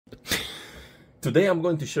Today I'm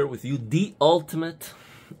going to share with you the ultimate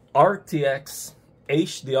RTX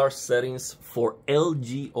HDR settings for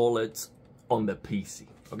LG OLEDs on the PC.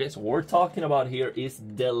 Okay, so what we're talking about here is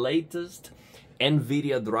the latest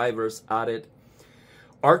Nvidia drivers added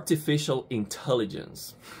artificial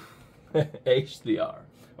intelligence HDR.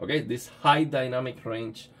 Okay, this high dynamic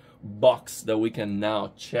range box that we can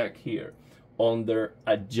now check here under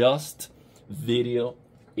adjust video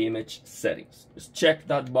image settings. Just check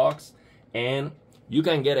that box and you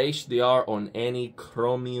can get HDR on any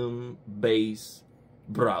Chromium based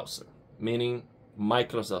browser, meaning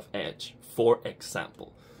Microsoft Edge, for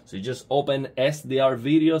example. So you just open SDR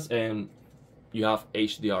videos and you have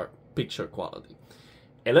HDR picture quality.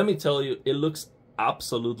 And let me tell you, it looks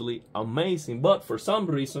absolutely amazing. But for some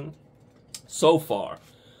reason, so far,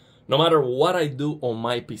 no matter what I do on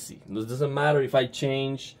my PC, it doesn't matter if I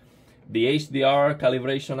change the HDR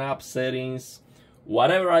calibration app settings,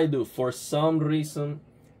 whatever I do, for some reason,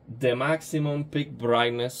 the maximum peak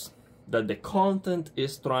brightness that the content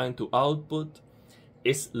is trying to output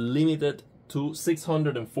is limited to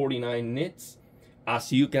 649 nits,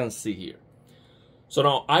 as you can see here. So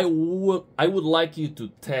now I would like you to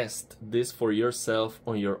test this for yourself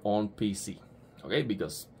on your own PC, okay?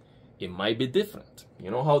 Because it might be different.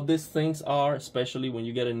 You know how these things are, especially when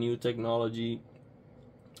you get a new technology.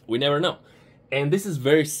 We never know. And this is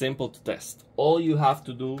very simple to test. All you have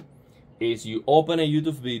to do is you open a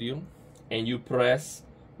YouTube video and you press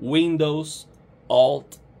Windows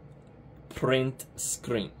Alt Print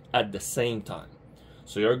Screen at the same time.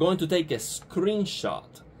 So you're going to take a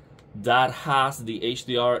screenshot that has the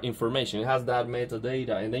HDR information. It has that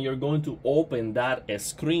metadata, and then you're going to open that a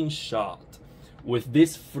screenshot with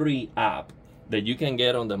this free app that you can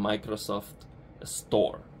get on the Microsoft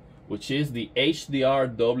Store, which is the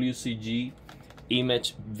HDR WCG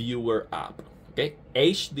Image Viewer app. Okay,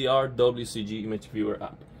 HDR WCG Image Viewer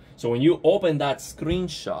app. So when you open that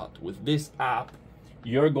screenshot with this app,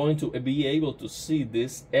 you're going to be able to see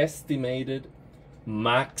this estimated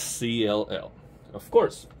max CLL. Of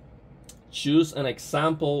course, choose an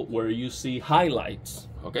example where you see highlights,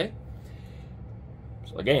 okay?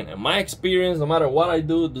 So again, in my experience, no matter what I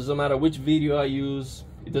do, it doesn't matter which video I use,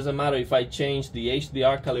 it doesn't matter if I change the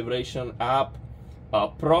HDR calibration app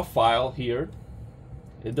profile here,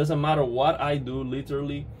 it doesn't matter what I do,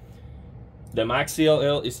 literally, the max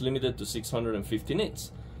CLL is limited to 650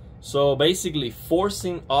 nits. So basically,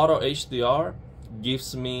 forcing auto HDR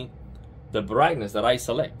gives me the brightness that I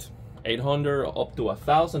select, 800 up to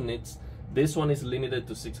 1000 nits. This one is limited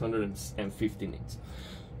to 650 nits.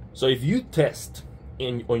 So if you test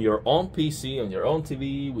on your own PC, on your own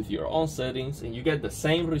TV, with your own settings, and you get the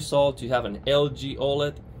same result, you have an LG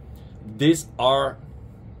OLED, these are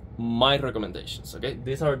my recommendations, okay?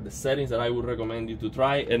 These are the settings that I would recommend you to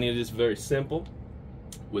try, and it is very simple.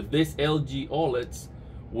 With this LG OLEDs,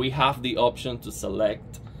 we have the option to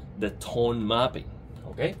select the tone mapping,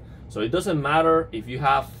 okay? So it doesn't matter if you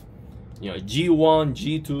have, you know, G1,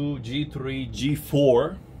 G2, G3,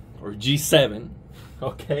 G4, or G7,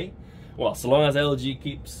 okay? Well, so long as LG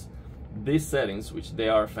keeps these settings, which they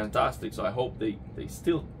are fantastic, so I hope they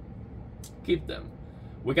still keep them.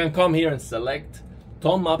 We can come here and select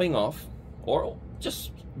tone mapping off, or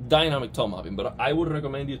just dynamic tone mapping, but I would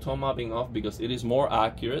recommend you tone mapping off because it is more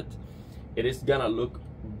accurate. It is gonna look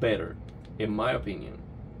better, in my opinion.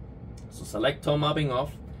 So select tone mapping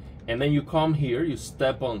off, and then you come here, you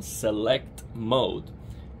step on select mode,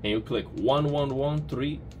 and you click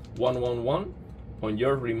 111311 on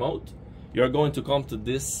your remote. You're going to come to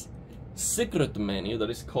this secret menu that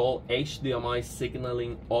is called HDMI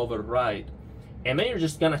signaling override. And then you're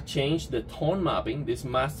just gonna change the tone mapping, this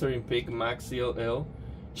mastering peak max CLL,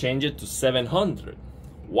 change it to 700.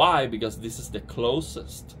 Why? Because this is the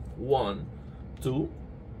closest one to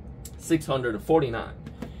 649.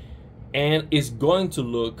 And it's going to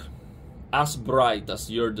look as bright as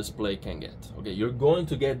your display can get. Okay, you're going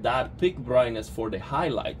to get that peak brightness for the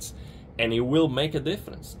highlights, and it will make a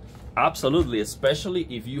difference. Absolutely, especially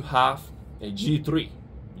if you have a G3,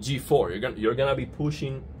 G4, you're gonna be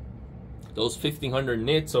pushing those 1500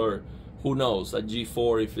 nits, or who knows, a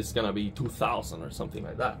G4 if it's gonna be 2000 or something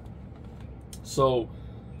like that. So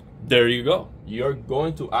there you go. You're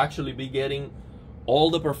going to actually be getting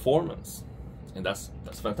all the performance, and that's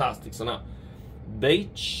fantastic. So now they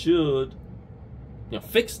should, you know,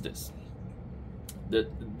 fix this. That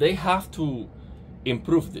they have to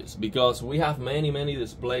improve this, because we have many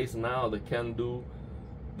displays now that can do,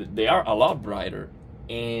 they are a lot brighter,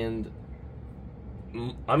 and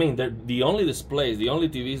I mean, the only displays, the only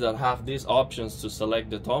TVs that have these options to select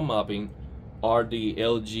the tone mapping are the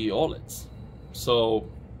LG OLEDs. So,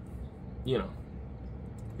 you know,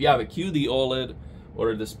 you have a QD OLED or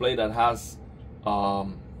a display that has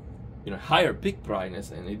higher peak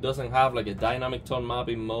brightness, and it doesn't have like a dynamic tone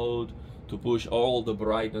mapping mode to push all the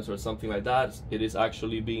brightness or something like that, it is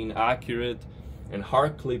actually being accurate and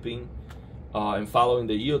hard clipping and following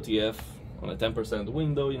the EOTF on a 10%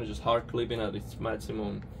 window, just hard clipping at its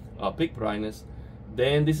maximum peak brightness,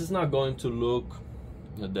 then this is not going to look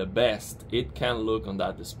the best it can look on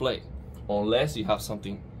that display unless you have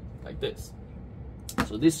something like this.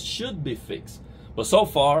 So this should be fixed, but so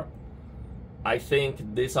far I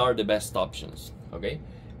think these are the best options. Okay,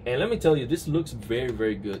 and let me tell you, this looks very,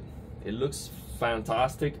 very good. It looks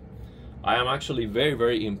fantastic. I am actually very,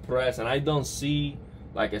 very impressed, and I don't see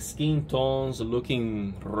like a skin tones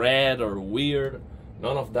looking red or weird,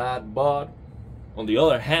 none of that. But on the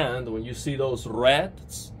other hand, when you see those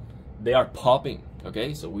reds, they are popping.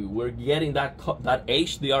 Okay, so we're getting that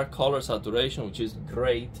HDR color saturation, which is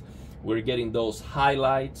great. We're getting those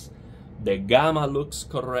highlights. The gamma looks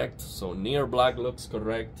correct, so near black looks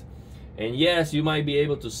correct. And yes, you might be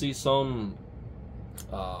able to see some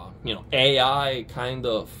AI kind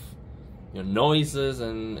of noises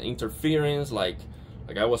and interference, like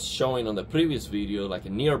I was showing on the previous video. Like a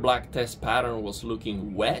near black test pattern was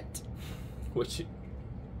looking wet, which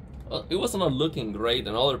it was not looking great,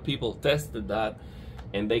 and other people tested that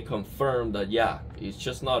and they confirmed that, yeah, it's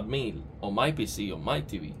just not me on my PC, on my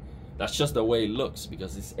TV. That's just the way it looks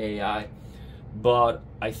because it's AI. But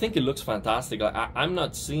I think it looks fantastic. I'm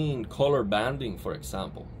not seeing color banding, for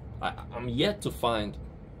example. I'm yet to find,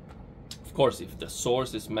 of course, if the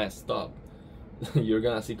source is messed up, you're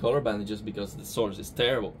gonna see color banding just because the source is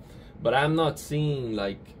terrible. But I'm not seeing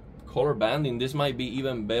like color banding. This might be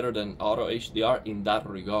even better than AutoHDR in that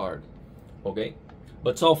regard. Okay,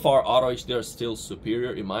 but so far AutoHDR is still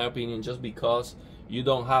superior in my opinion, just because you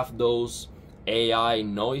don't have those AI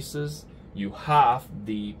noises. You have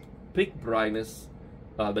the peak brightness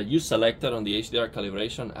that you selected on the HDR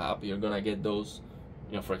calibration app. You're gonna get those,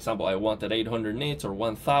 for example, I wanted 800 nits or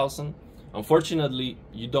 1000. Unfortunately,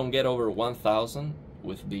 you don't get over 1000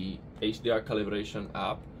 with the HDR calibration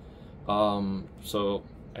app. So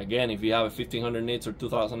again, if you have a 1500 nits or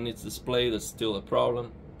 2000 nits display, that's still a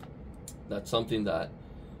problem. That's something that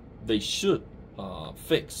they should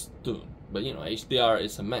fix too. But HDR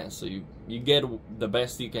is a mess, so you get the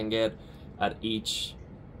best you can get at each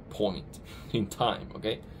point in time.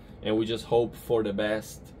 Okay, and we just hope for the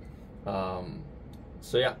best.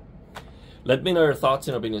 So yeah, let me know your thoughts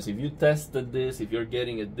and opinions. If you tested this, if you're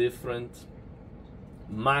getting a different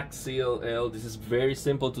Max CLL, this is very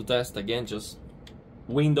simple to test. Again, just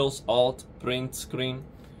Windows Alt print screen,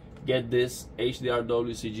 get this HDR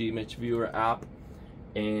WCG image viewer app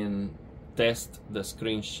and test the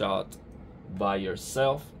screenshot by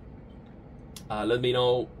yourself. Let me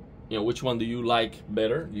know, which one do you like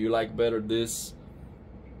better? Do you like better this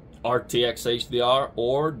RTX HDR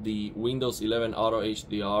or the Windows 11 Auto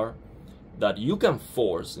HDR that you can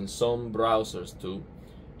force in some browsers to,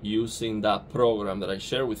 using that program that I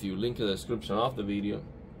share with you, link in the description of the video?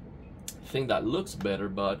 I think that looks better,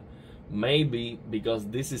 but maybe because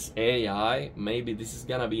this is AI, maybe this is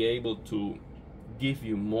gonna be able to give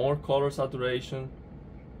you more color saturation.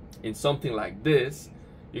 In something like this,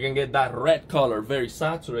 you can get that red color very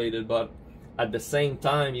saturated, but at the same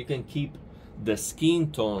time you can keep the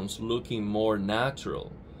skin tones looking more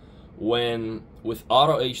natural. When with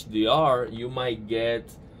Auto HDR, you might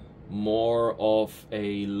get more of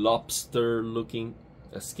a lobster looking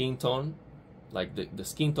skin tone, like the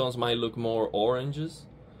skin tones might look more oranges,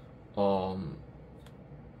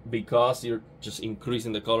 because you're just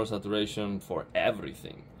increasing the color saturation for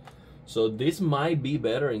everything. So this might be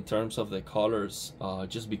better in terms of the colors,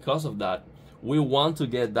 just because of that. We want to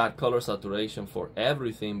get that color saturation for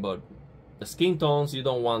everything, but the skin tones, you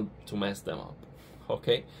don't want to mess them up.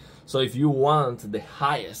 Okay, so if you want the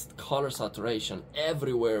highest color saturation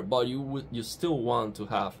everywhere, but you still want to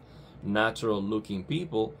have natural looking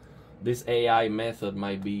people, this AI method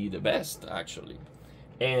might be the best actually.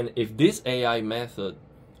 And if this AI method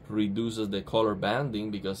reduces the color banding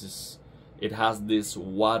because it has this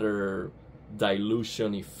water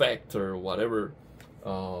dilution effect or whatever,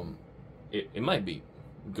 it might be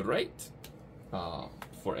great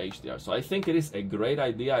for HDR. So I think it is a great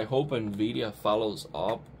idea. I hope Nvidia follows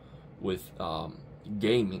up with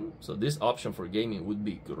gaming. So this option for gaming would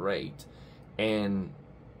be great, and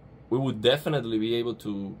we would definitely be able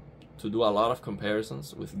to do a lot of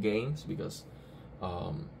comparisons with games, because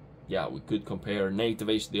yeah, we could compare native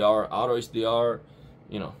HDR, Auto HDR,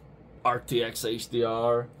 RTX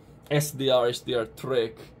HDR, SDR, HDR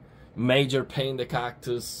Trick,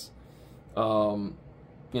 MajorPainTheCactus, a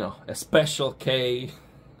SpecialK,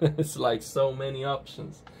 It's like so many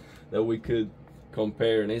options that we could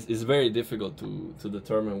compare, and it's very difficult to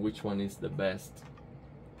determine which one is the best.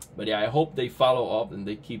 But yeah, I hope they follow up and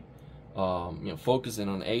they keep focusing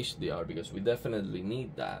on HDR, because we definitely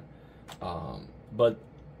need that. But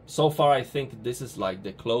so far I think this is like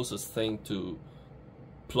the closest thing to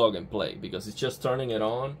plug and play, because it's just turning it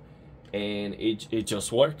on and it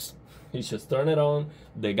just works. You just turn it on,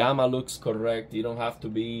 the gamma looks correct. You don't have to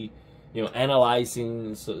be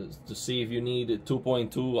analyzing to see if you need a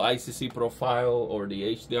 2.2 ICC profile or the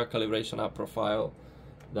HDR calibration app profile.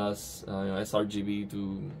 That's sRGB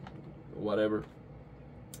to whatever.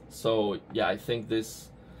 So yeah, I think this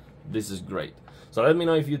is great. So let me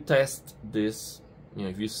know if you test this,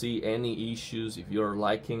 if you see any issues, if you're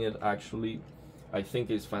liking it. Actually, I think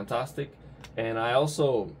it's fantastic. And I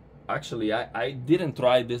also I didn't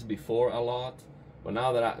try this before a lot, but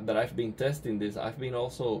now that I've been testing this, I've been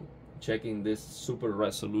also checking this super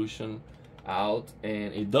resolution out,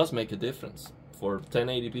 and it does make a difference. For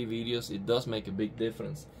 1080p videos, it does make a big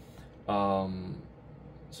difference. And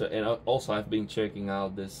also I've been checking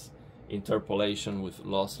out this interpolation with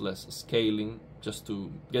lossless scaling, just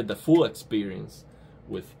to get the full experience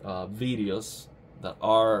with videos that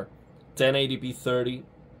are 1080p 30.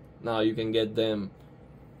 Now you can get them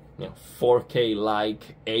 4K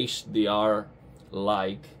like, HDR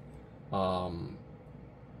like,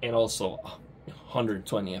 and also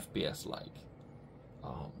 120 FPS like.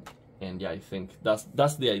 And yeah, I think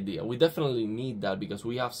that's the idea. We definitely need that, because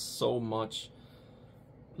we have so much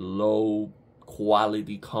low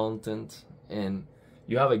quality content, and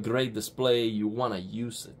you have a great display, you want to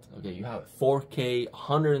use it. Okay, you have a 4K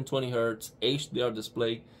 120 Hz HDR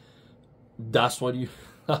display. That's what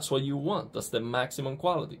you want. That's the maximum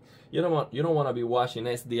quality. You don't want to be watching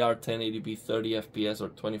SDR 1080p 30 FPS or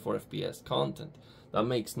 24 FPS content. That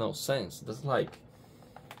makes no sense. That's like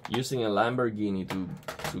using a Lamborghini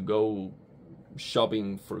to go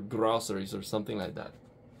shopping for groceries or something like that.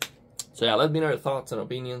 So yeah, let me know your thoughts and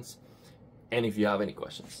opinions, and if you have any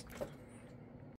questions.